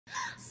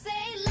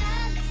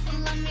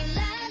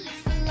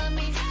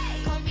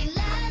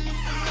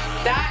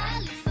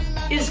That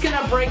is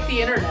gonna break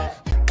the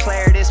internet.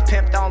 Claire, this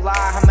pimp don't lie.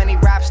 How many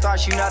rap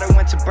stars you know that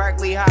went to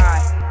Berkeley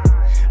High?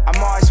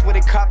 I'm always with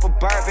a cup of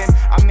bourbon.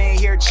 I'm in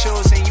here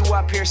choosing, you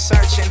up here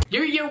searching.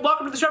 Yo,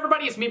 welcome to the show,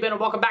 everybody. It's me, Ben, and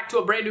welcome back to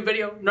a brand new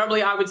video.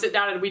 Normally, I would sit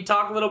down and we'd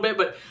talk a little bit,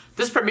 but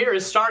this premiere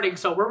is starting,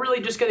 so we're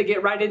really just gonna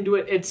get right into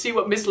it and see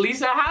what Miss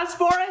Lisa has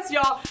for us,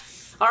 y'all.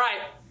 All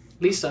right,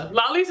 Lisa,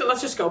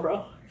 let's just go,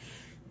 bro.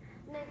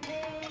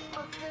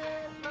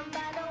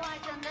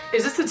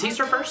 Is this the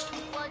teaser first?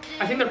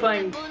 I think they're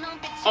playing.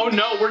 Oh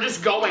no, we're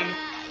just going.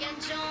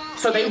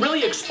 So they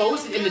really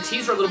exposed it in the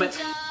teaser a little bit.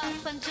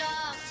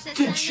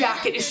 The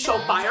jacket is so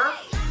fire.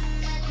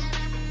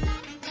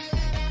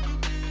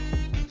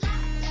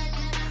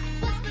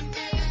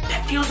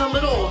 That feels a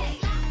little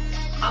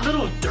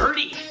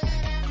dirty.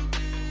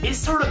 It's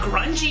sort of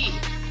grungy.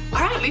 All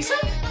right, Lisa,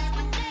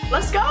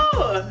 let's go.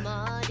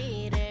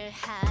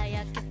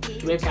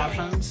 Do we have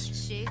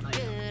captions?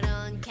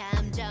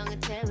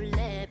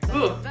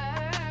 Ooh.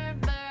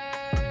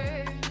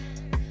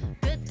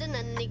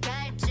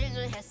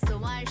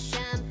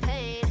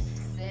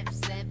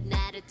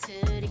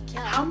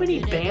 How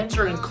many bands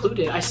are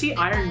included? I see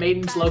Iron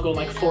Maiden's logo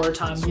like 4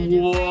 times.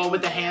 Whoa,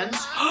 with the hands.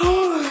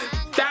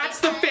 That's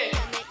the fit.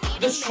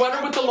 The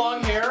sweater with the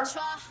long hair.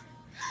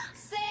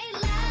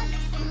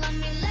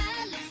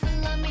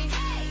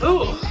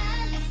 Ooh.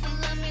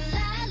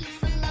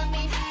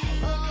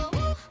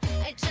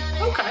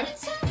 Okay.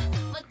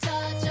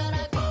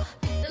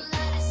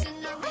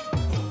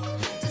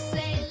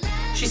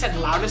 She said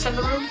loudest in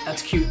the room?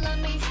 That's cute.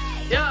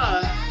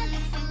 Yeah.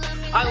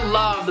 I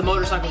love the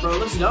motorcycle, bro.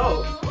 Let's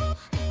go.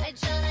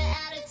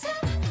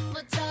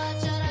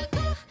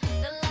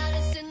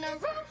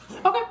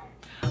 Okay.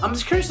 I'm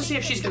just curious to see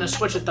if she's gonna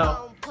switch it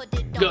though.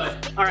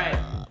 Good. All right.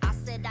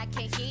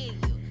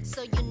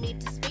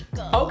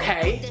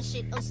 Okay.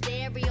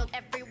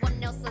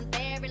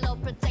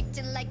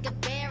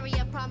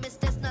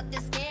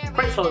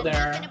 Great flow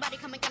there.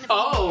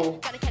 Oh,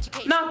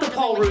 not the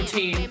pole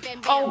routine.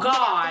 Oh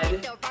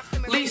God,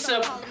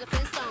 Lisa.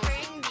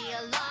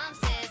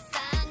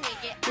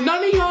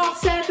 None of y'all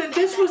said that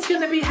this was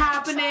gonna be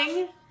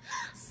happening.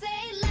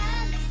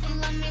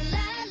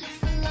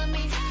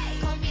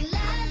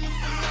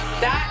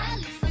 That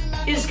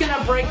is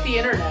gonna break the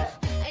internet.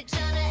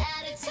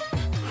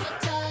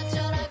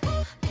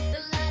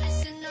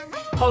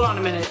 Hold on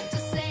a minute.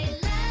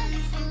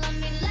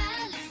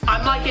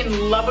 I'm like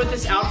in love with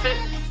this outfit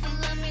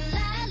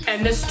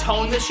and this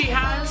tone that she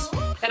has,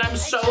 and I'm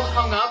so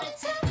hung up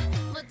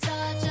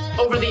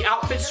over the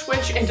outfit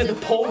switch into the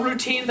pole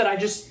routine that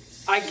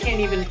I can't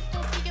even.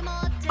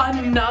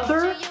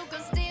 Another?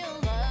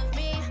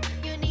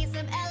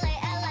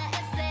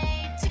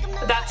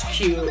 That's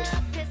cute.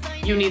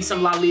 You need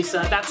some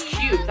LALISA. That's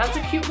cute. That's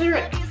a cute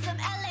lyric.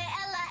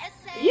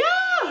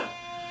 Yeah!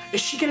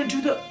 Is she gonna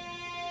do the...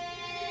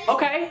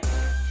 Okay.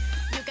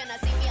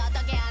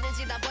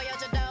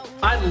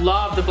 I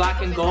love the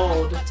black and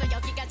gold.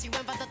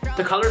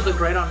 The colors look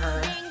great on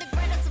her.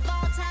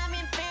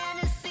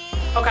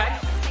 Okay.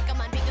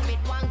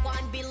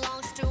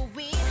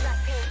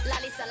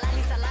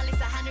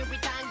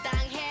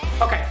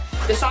 Okay,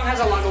 this song has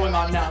a lot going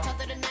on now.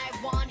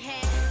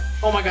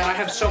 Oh my God, I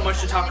have so much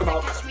to talk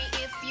about.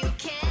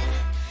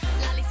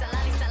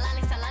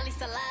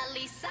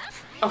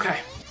 Okay.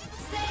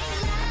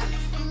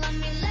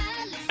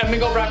 And we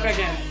go back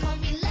again.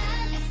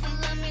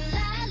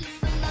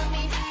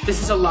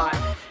 This is a lot.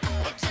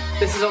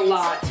 This is a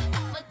lot.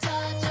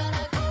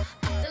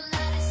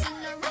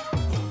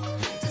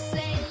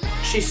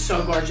 She's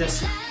so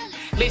gorgeous.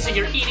 Lisa,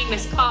 you're eating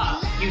this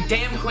up, you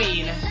damn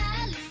queen.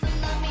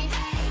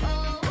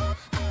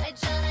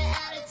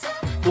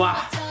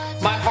 Wow,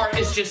 my heart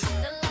is just,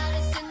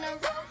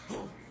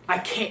 I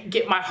can't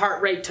get my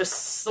heart rate to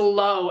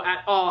slow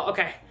at all.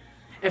 Okay,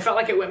 it felt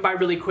like it went by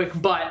really quick,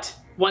 but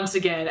once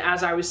again,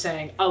 as I was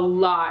saying, a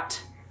lot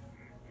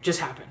just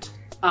happened.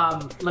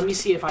 Let me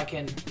see if I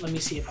can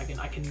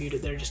mute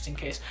it there just in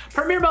case.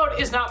 Premiere mode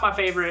is not my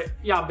favorite,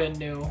 y'all been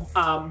new,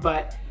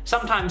 but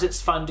sometimes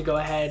it's fun to go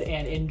ahead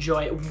and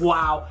enjoy it.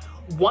 Wow,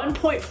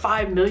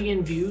 1.5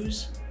 million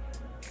views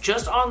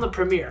just on the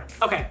premiere.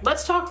 Okay,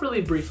 let's talk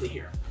really briefly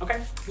here,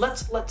 okay?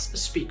 Let's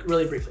speak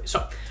really briefly.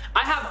 So,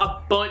 I have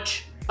a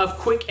bunch of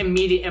quick,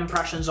 immediate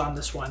impressions on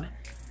this one.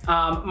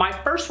 My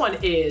first one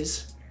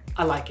is,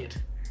 I like it.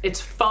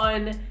 It's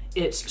fun,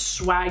 it's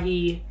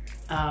swaggy,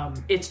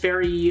 it's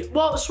very,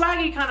 well,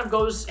 swaggy kind of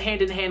goes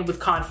hand in hand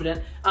with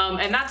confident,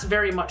 and that's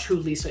very much who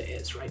Lisa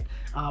is, right?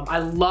 I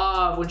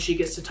love when she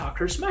gets to talk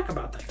her smack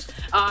about things,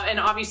 and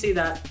obviously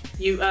that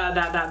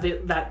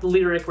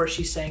lyric where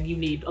she's saying you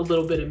need a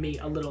little bit of me,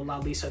 a little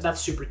LALISA. That's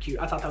super cute.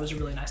 I thought that was a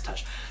really nice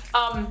touch.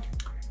 I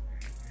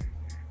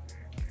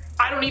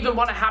don't even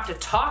want to have to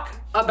talk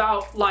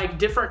about like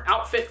different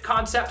outfit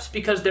concepts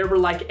because there were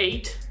like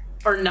 8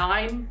 or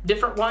 9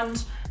 different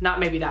ones. Not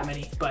maybe that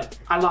many, but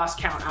I lost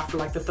count after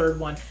like the 3rd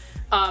one.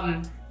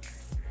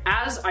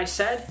 As I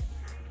said,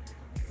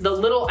 the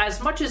little,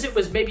 as much as it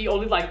was maybe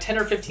only like 10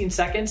 or 15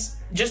 seconds,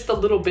 just the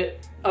little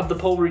bit of the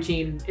pole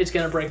routine is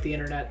gonna break the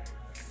internet.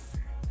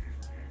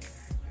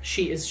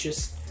 She is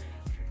just,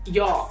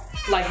 y'all,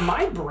 like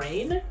my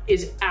brain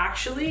is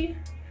actually,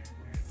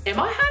 am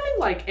I having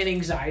like an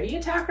anxiety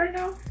attack right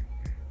now?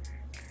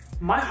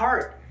 My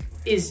heart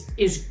is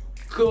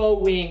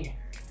going.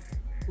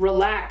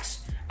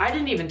 Relax. I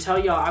didn't even tell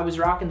y'all I was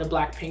rocking the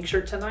BLACKPINK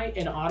shirt tonight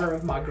in honor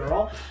of my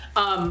girl.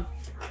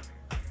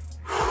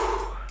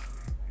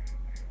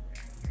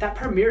 That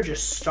premiere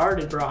just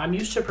started, bro. I'm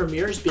used to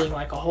premieres being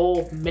like a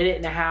whole minute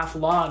and a half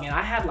long, and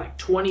I had like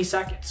 20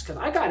 seconds because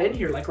I got in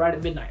here like right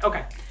at midnight.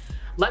 Okay,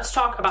 let's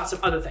talk about some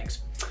other things.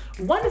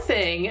 One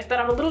thing that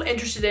I'm a little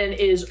interested in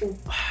is,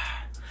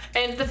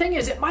 and the thing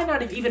is, it might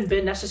not have even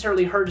been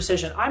necessarily her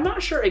decision. I'm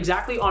not sure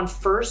exactly on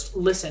first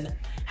listen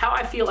how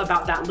I feel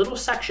about that little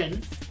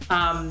section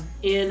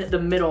in the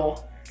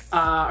middle,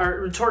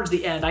 or towards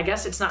the end. I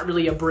guess it's not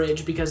really a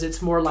bridge because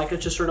it's more like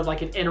it's just sort of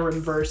like an interim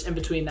verse in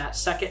between that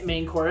second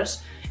main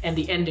chorus and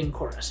the ending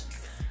chorus.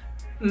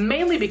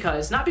 Mainly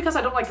because, not because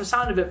I don't like the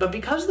sound of it, but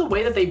because the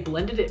way that they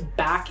blended it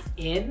back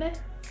in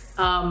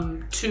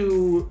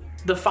to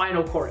the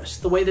final chorus,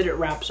 the way that it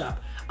wraps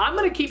up. I'm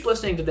gonna keep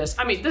listening to this.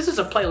 I mean, this is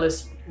a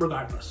playlist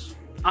regardless.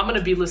 I'm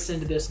gonna be listening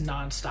to this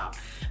nonstop.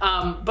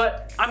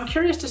 But I'm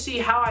curious to see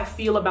how I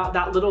feel about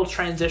that little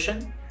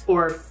transition,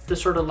 or the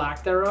sort of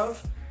lack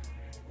thereof,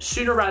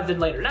 sooner rather than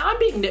later. Now, I'm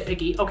being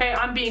nitpicky, okay?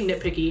 I'm being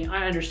nitpicky,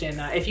 I understand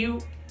that. If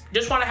you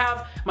just wanna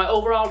have my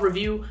overall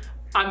review,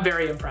 I'm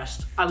very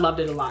impressed. I loved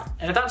it a lot.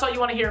 And if that's all you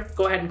wanna hear,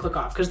 go ahead and click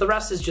off, because the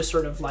rest is just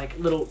sort of like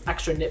little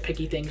extra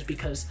nitpicky things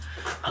because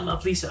I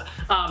love Lisa.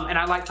 And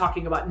I like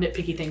talking about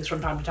nitpicky things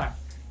from time to time.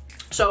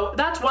 So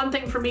that's one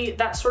thing for me.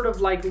 That sort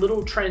of like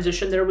little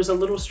transition there was a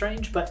little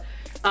strange, but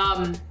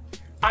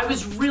I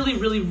was really,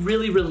 really,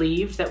 really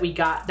relieved that we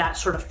got that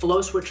sort of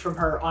flow switch from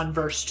her on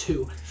verse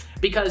 2,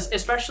 because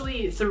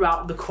especially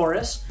throughout the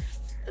chorus,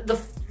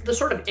 the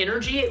sort of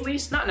energy, at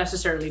least, not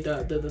necessarily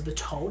the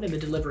tone and the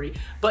delivery,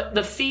 but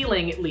the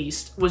feeling at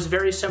least was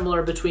very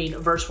similar between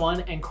verse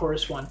 1 and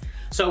chorus 1.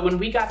 So when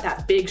we got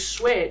that big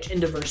switch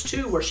into verse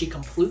 2 where she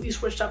completely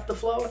switched up the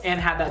flow and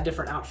had that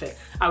different outfit,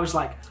 I was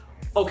like,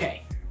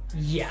 okay,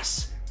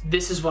 yes,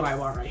 this is what I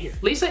want right here.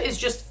 Lisa is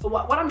just,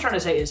 what I'm trying to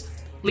say is,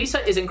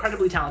 Lisa is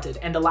incredibly talented,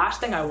 and the last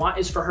thing I want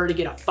is for her to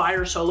get a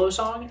fire solo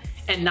song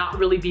and not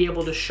really be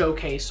able to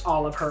showcase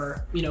all of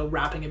her, you know,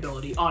 rapping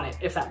ability on it,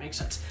 if that makes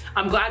sense.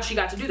 I'm glad she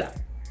got to do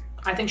that.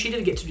 I think she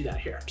did get to do that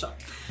here, so.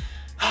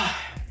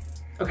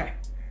 Okay.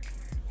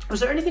 Was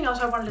there anything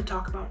else I wanted to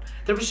talk about?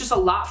 There was just a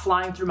lot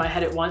flying through my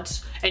head at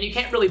once, and you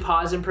can't really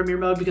pause in premiere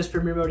mode because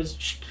premiere mode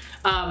is,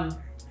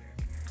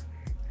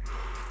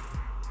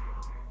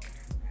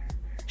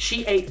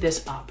 she ate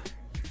this up.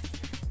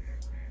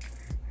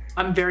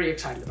 I'm very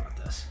excited about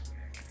this.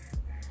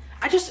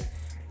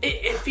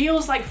 It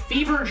feels like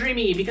fever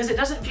dreamy because it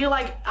doesn't feel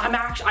like I've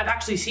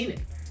actually seen it.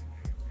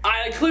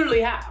 I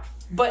clearly have,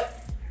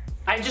 but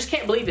I just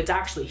can't believe it's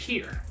actually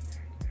here.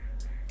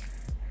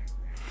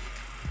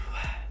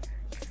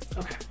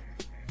 Okay,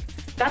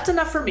 that's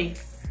enough for me.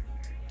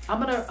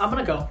 I'm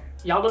gonna go.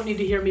 Y'all don't need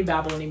to hear me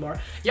babble anymore.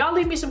 Y'all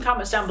leave me some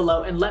comments down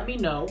below and let me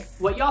know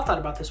what y'all thought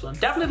about this one.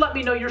 Definitely let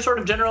me know your sort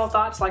of general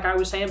thoughts like I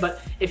was saying,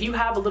 but if you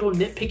have a little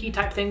nitpicky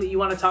type thing that you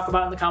want to talk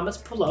about in the comments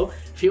below,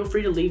 feel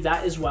free to leave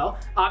that as well.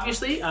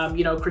 Obviously,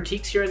 you know,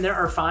 critiques here and there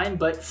are fine,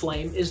 but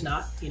flame is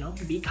not, you know,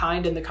 be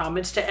kind in the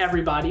comments to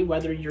everybody,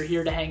 whether you're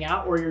here to hang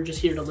out or you're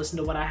just here to listen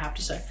to what I have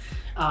to say.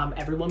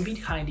 Everyone be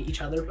kind to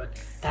each other, but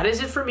that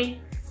is it for me.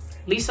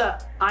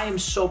 Lisa, I am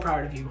so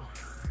proud of you.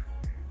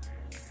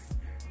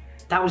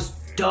 That was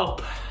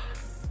dope.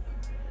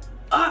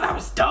 Oh, that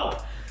was dope.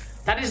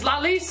 That is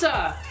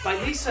LALISA by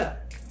Lisa.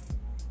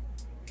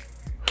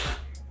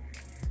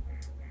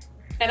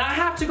 And I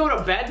have to go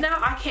to bed now?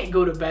 I can't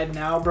go to bed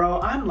now,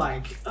 bro. I'm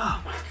like,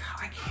 oh my God,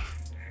 I can't.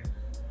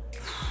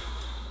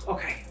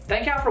 Okay,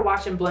 thank y'all for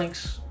watching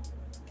Blinks.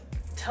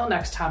 Till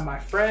next time, my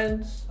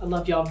friends. I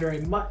love y'all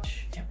very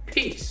much, and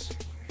peace.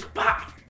 Bye.